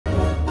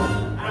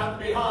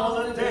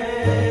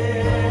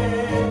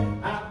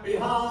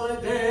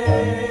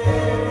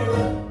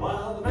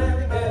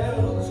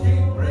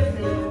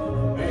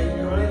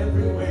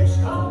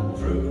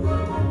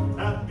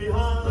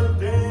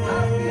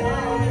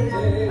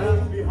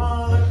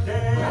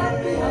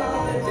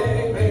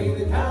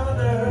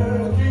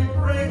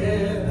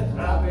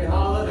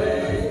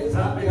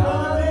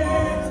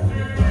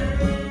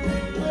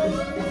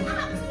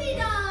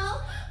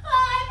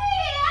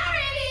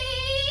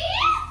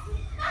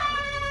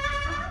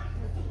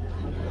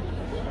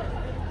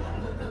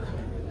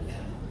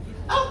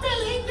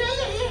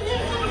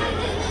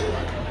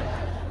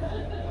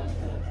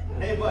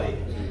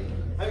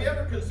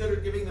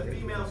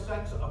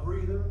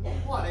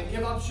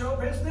off show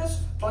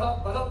business?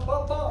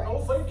 Ba-da-ba-da-ba-ba. No,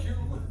 thank you.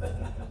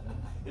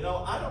 You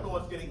know, I don't know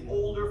what's getting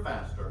older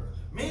faster.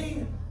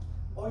 Me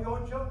or your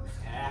jokes?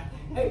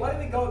 Hey, why don't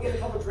we go and get a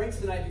couple drinks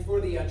tonight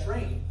before the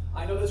train?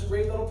 I know this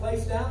great little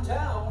place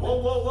downtown. Whoa,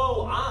 whoa,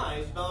 whoa.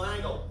 I smell an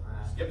angle.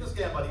 Skip the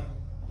scam, buddy.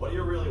 What do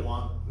you really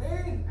want? Me?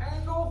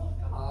 Angle?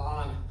 Come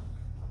on.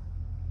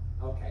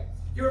 Okay.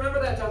 You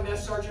remember that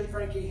mess sergeant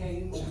Frankie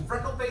Haynes? Oh,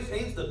 Freckle-Faced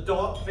Haynes, the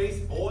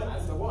dog-faced boy?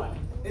 That's the one.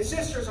 His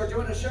sisters are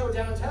doing a show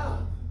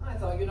downtown. I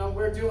thought, you know,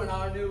 we're doing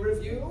our new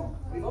review.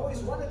 We've always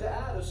wanted to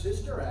add a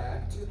sister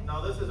act.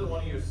 No, this isn't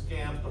one of your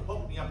scams to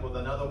hook me up with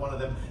another one of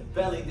them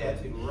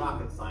belly-dancing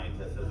rocket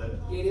scientists, is it?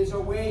 It is a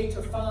way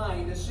to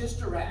find a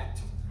sister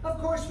act. Of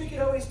course, we could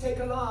always take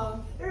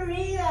along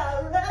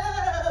Rita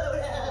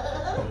Rhoda.